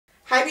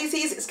Hi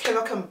beauties, it's Kim.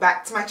 Welcome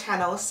back to my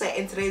channel. So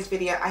in today's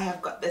video I have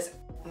got this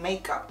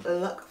makeup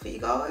look for you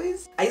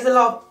guys. I use a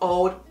lot of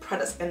old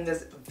products in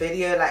this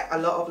video, like a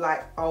lot of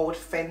like old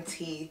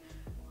Fenty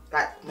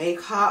like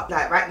makeup.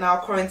 Like right now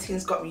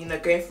quarantine's got me, you know,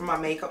 going through my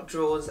makeup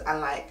drawers and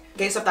like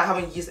getting stuff that I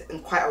haven't used in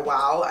quite a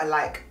while and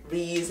like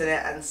reusing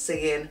it and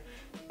seeing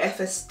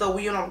if it's still,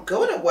 you know,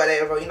 good or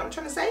whatever, you know what I'm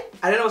trying to say?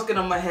 I don't know what's going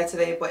on with my hair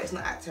today, but it's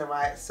not acting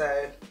right,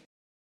 so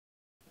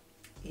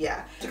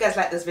yeah. If you guys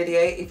like this video,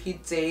 if you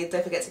do,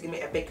 don't forget to give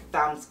me a big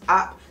thumbs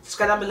up.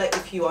 Subscribe down below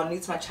if you are new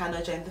to my channel,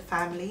 join the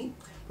family.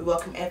 We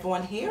welcome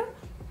everyone here.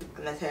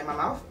 And then in my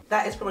mouth.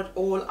 That is pretty much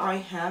all I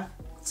have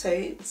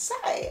to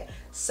say.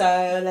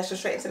 So let's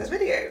just straight into this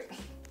video.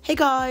 Hey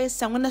guys,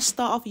 so I'm going to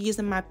start off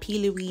using my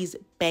Louise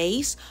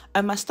Base.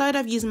 I started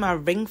off using my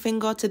ring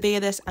finger to do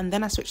this, and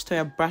then I switched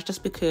to a brush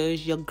just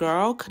because your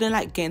girl couldn't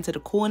like get into the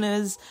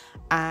corners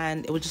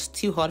and it was just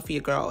too hard for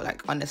your girl,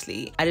 like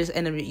honestly. I just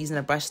ended up using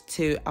a brush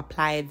to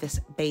apply this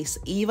base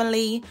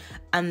evenly,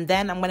 and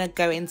then I'm going to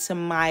go into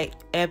my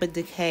Urban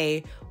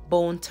Decay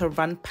Born to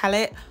Run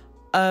palette.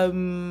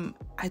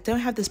 I don't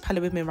have this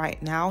palette with me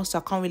right now, so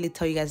I can't really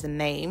tell you guys the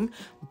name,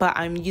 but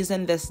I'm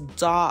using this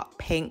dark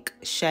pink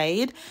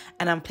shade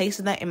and I'm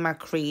placing that in my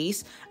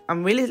crease.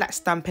 I'm really like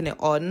stamping it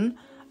on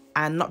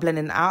and not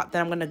blending it out.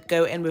 Then I'm going to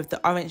go in with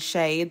the orange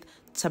shade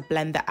to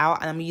blend that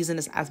out, and I'm using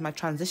this as my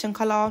transition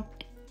color.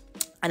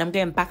 And I'm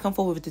going back and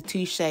forth with the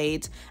two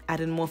shades,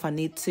 adding more if I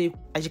need to.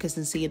 As you can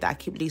see that I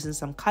keep losing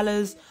some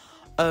colors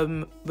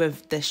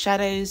with the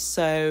shadows,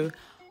 so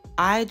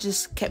I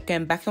just kept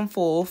going back and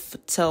forth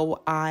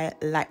till I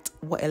liked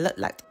what it looked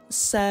like.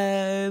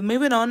 So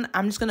moving on,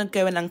 I'm just going to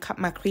go in and cut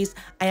my crease.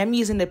 I am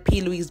using the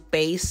Louise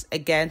Base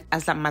again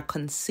as like my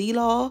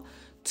concealer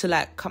to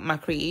like cut my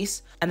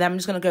crease. And then I'm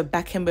just going to go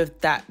back in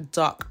with that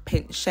dark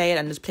pink shade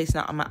and just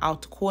placing it on my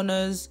outer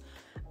corners.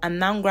 And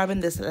now I'm grabbing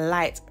this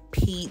light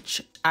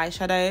peach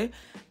eyeshadow and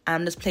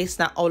I'm just placing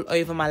that all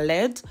over my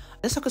lid.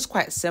 This look is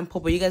quite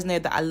simple, but you guys know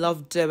that I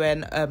love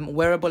doing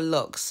wearable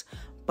looks,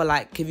 but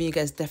like giving you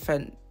guys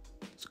different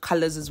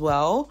colors as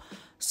well.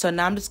 So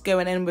now I'm just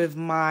going in with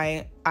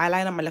my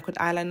eyeliner, my liquid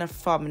eyeliner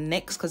from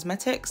NYX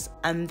Cosmetics,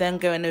 and then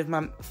going in with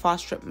my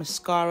Fast Strip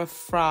mascara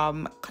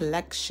from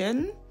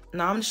Collection.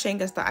 Now I'm just showing you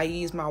guys that I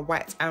use my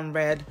white and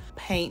red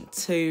paint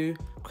to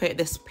create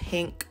this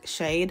pink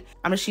shade.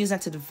 I'm just using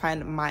that to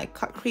define my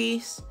cut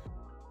crease.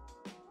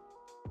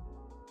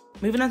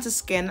 Moving on to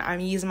skin, I'm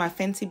using my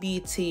Fenty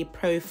Beauty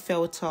Pro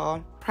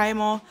Filt'r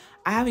primer.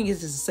 I haven't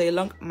used this in so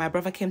long. My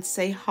brother came to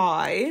say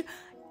hi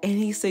and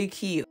he's so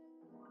cute.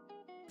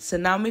 So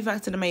now moving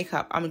back to the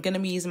makeup, I'm going to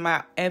be using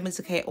my Urban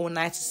Decay All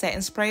Nighter setting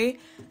spray,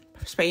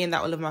 spraying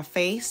that all over my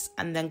face,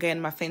 and then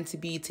going my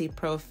Fenty Beauty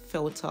Pro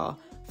Filt'r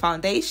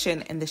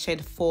foundation in the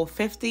shade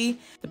 450.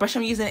 The brush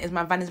I'm using is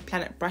my Vanity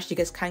Planet brush. You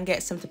guys can get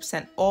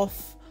 70%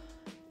 off.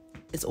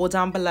 It's all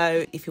down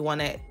below if you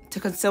want it. To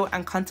conceal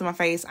and contour my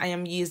face, I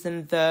am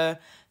using the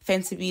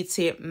Fenty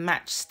Beauty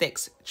Match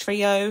Stix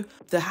Trio.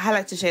 The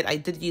highlighter shade I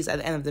did use at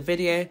the end of the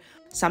video.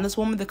 So I'm just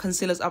warming the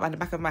concealers up at the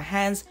back of my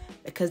hands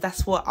because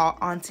that's what our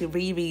Auntie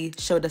Riri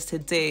showed us to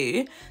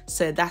do.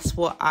 So that's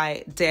what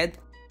I did.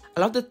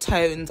 I love the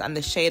tones and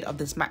the shade of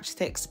this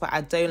matchsticks, but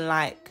I don't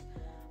like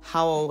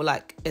how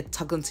like it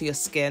tugs into your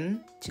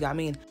skin. Do you know what I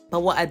mean? But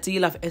what I do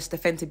love is the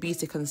Fenty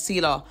Beauty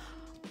concealer.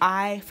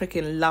 I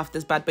freaking love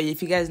this bad boy.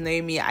 If you guys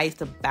know me, I used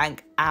to bang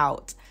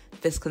out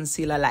this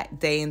concealer like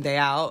day in, day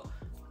out.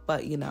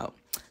 But you know.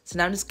 So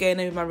now I'm just going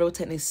in with my Real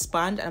Techniques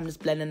sponge and I'm just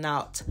blending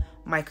out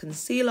my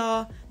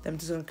concealer. Then I'm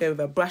just going to go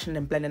with a brush and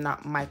then blending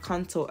out my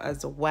contour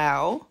as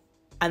well.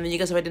 And then you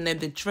guys already know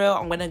the drill.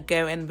 I'm going to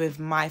go in with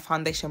my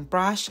foundation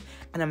brush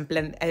and then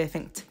blend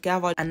everything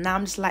together. And now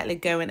I'm just lightly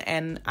going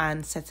in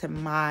and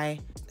setting my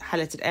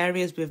highlighted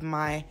areas with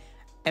my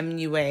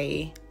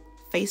MUA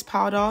face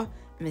powder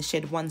in the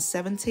shade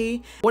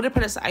 170. All the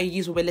products that I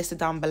use will be listed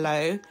down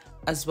below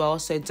as well,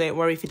 so don't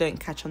worry if you don't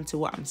catch on to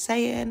what I'm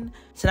saying.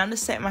 So now I'm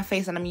just setting my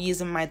face and I'm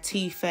using my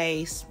Too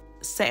Faced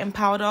setting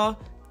powder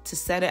to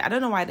set it. I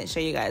don't know why I didn't show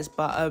you guys,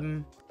 but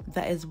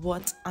that is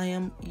what I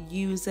am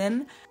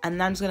using. And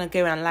now I'm just going to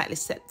go in and lightly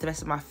set the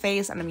rest of my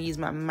face, and I'm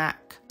using my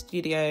MAC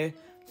Studio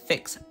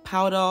Fix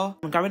powder.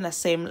 I'm grabbing that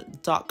same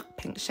dark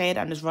pink shade.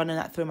 I'm just running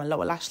that through my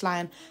lower lash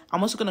line.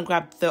 I'm also going to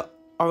grab the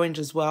orange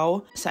as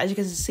well. So as you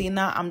can see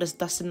now, I'm just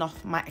dusting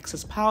off my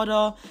excess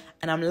powder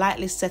and I'm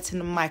lightly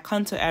setting my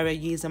contour area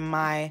using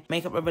my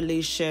Makeup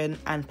Revolution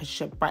and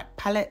Patricia Bright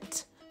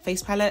palette,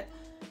 face palette.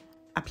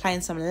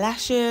 Applying some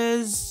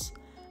lashes,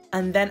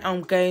 and then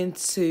I'm going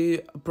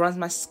to bronze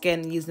my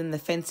skin using the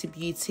Fenty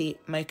Beauty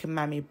Mocha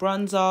Mami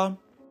bronzer.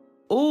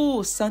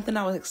 Oh, something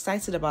I was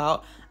excited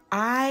about.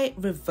 I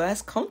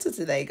reverse contoured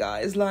today,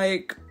 guys.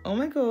 Like, oh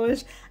my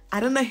gosh. I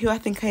don't know who I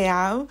think I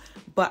am,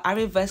 but I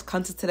reverse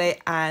contoured today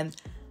and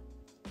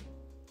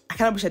I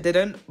kind of wish I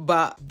didn't,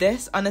 but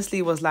this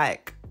honestly was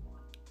like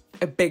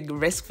a big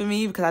risk for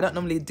me because I don't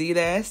normally do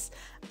this.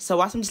 So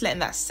whilst I'm just letting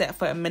that set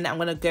for a minute, I'm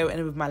going to go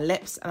in with my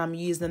lips and I'm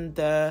using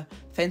the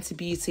Fenty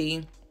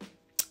Beauty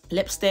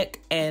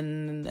lipstick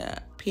in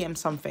PM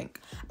something.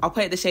 I'll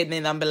put the shade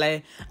name down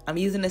below. I'm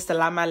using this to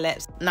line my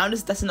lips. Now I'm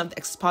just dusting up the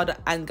excess powder,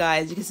 and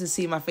guys, you can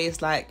see my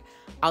face, like,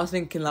 I was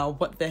thinking, like,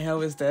 what the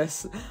hell is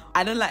this?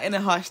 I don't like any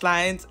harsh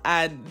lines,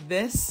 and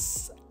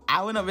this,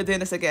 I will not be doing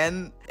this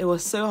again. It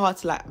was so hard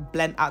to like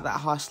blend out that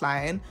harsh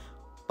line,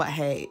 but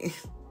hey.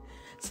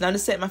 So now I'm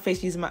just setting my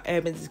face using my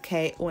Urban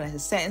Decay All Night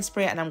setting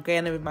spray, and I'm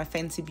going in with my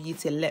Fenty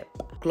Beauty lip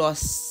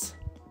gloss.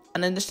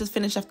 And then just to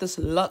finish off this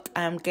look,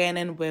 I'm going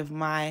in with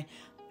my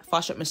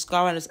Fast Shot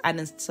mascara and just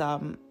adding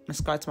some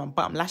mascara to my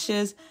bottom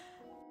lashes.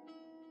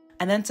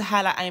 And then to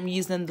highlight, I am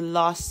using the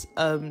last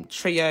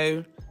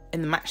trio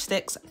in the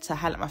matchsticks to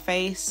highlight my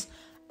face.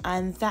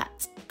 And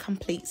that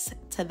completes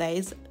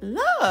today's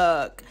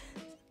look.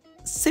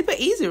 Super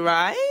easy,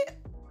 right?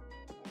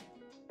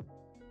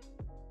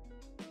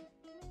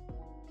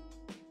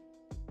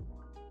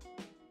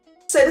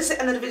 So this is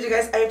the end of the video,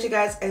 guys. I hope you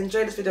guys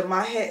enjoyed this video.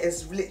 My hair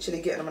is literally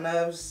getting on my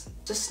nerves.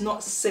 Just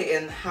not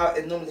sitting how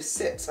it normally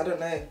sits. I don't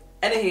know.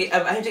 Anyway,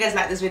 I hope you guys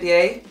liked this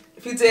video.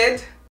 If you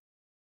did,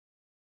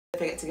 don't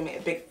forget to give me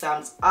a big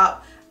thumbs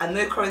up. I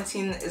know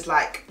quarantine is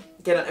like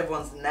getting on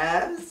everyone's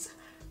nerves,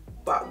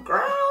 but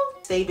girl,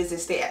 stay busy,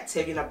 stay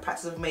active, you know,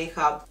 practice with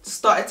makeup.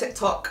 Start a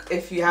TikTok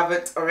if you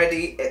haven't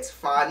already. It's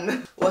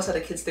fun. What are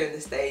the kids doing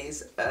these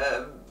days?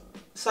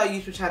 Start a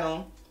YouTube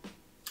channel.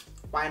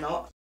 Why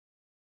not?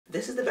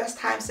 This is the best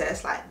time,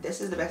 sis. Like,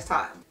 this is the best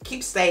time.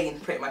 Keep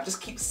sane, pretty much.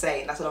 Just keep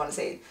sane. That's what I want to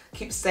say.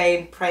 Keep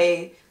sane,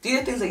 pray. Do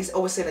the things that you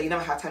always say that you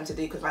never have time to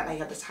do, because right now you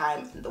have the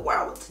time in the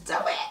world to do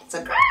it.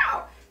 So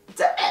girl,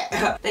 do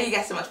it. Thank you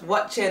guys so much for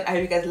watching. I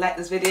hope you guys liked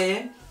this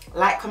video.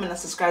 Like, comment, and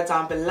subscribe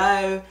down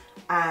below.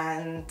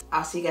 And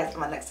I'll see you guys in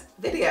my next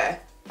video.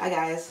 Bye,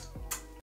 guys.